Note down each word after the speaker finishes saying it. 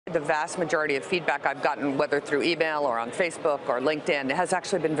The vast majority of feedback I've gotten, whether through email or on Facebook or LinkedIn, has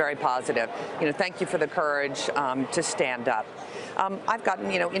actually been very positive. Thank you for the courage to stand up. I've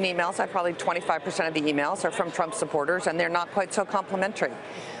gotten, in emails, probably 25% of the emails are from Trump supporters, and they're not quite so complimentary.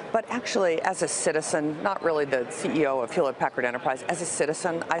 But actually, as a citizen, not really the CEO of Hewlett Packard Enterprise, as a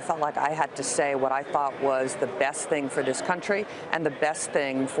citizen, I felt like I had to say what I thought was the best thing for this country and the best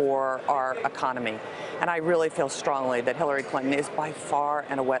thing for our economy. And I really feel strongly that Hillary Clinton is by far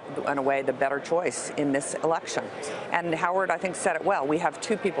and away the better choice in this election. And Howard, I think, said it well. We have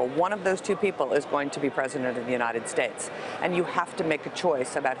two people. One of those two people is going to be president of the United States. And you have to make a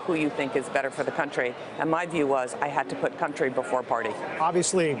choice about who you think is better for the country. And my view was I had to put country before party.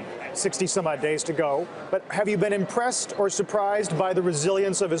 Obviously, 60 some odd days to go, but have you been impressed or surprised by the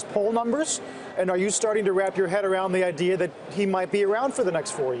resilience of his poll numbers? And are you starting to wrap your head around the idea that he might be around for the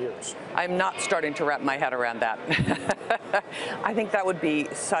next 4 years? I'm not starting to wrap my head around that. I think that would be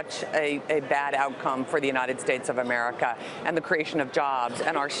such a bad outcome for the United States of America and the creation of jobs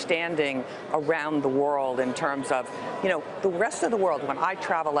and our standing around the world in terms of, the rest of the world. When I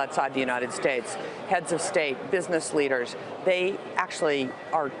travel outside the United States, heads of state, business leaders, they actually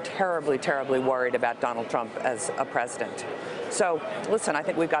are terribly, terribly worried about Donald Trump as a president. So, listen, I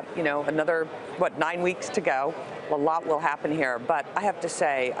think we've got, another, 9 weeks to go. A lot will happen here, but I have to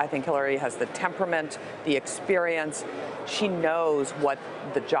say, I think Hillary has the temperament, the experience. She knows what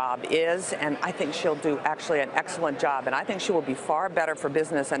the job is, and I think she'll do actually an excellent job. And I think she will be far better for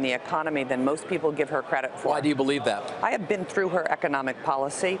business and the economy than most people give her credit for. Why do you believe that? I have been through her economic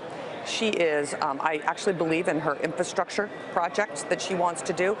policy. She is, I actually believe in her infrastructure projects that she wants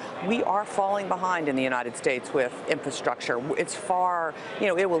to do. We are falling behind in the United States with infrastructure. It's far,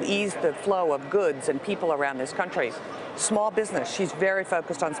 it will ease the flow of goods and people around this country. Small business, she's very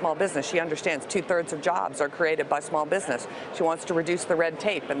focused on small business. She understands 2/3 of jobs are created by small business. She wants to reduce the red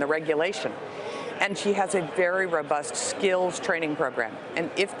tape and the regulation. And she has a very robust skills training program. And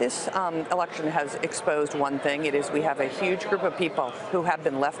if this election has exposed one thing, it is we have a huge group of people who have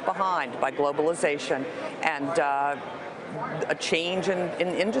been left behind by globalization and a change in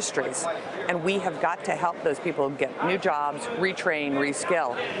industries. And we have got to help those people get new jobs, retrain,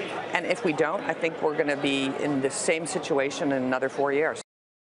 reskill. And if we don't, I think we're going to be in the same situation in another 4 years.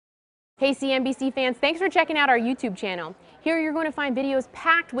 Hey CNBC fans, thanks for checking out our YouTube channel. Here you're going to find videos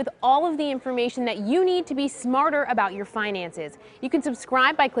packed with all of the information that you need to be smarter about your finances. You can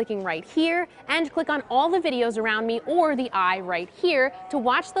subscribe by clicking right here and click on all the videos around me or the eye right here to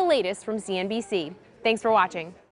watch the latest from CNBC. Thanks for watching.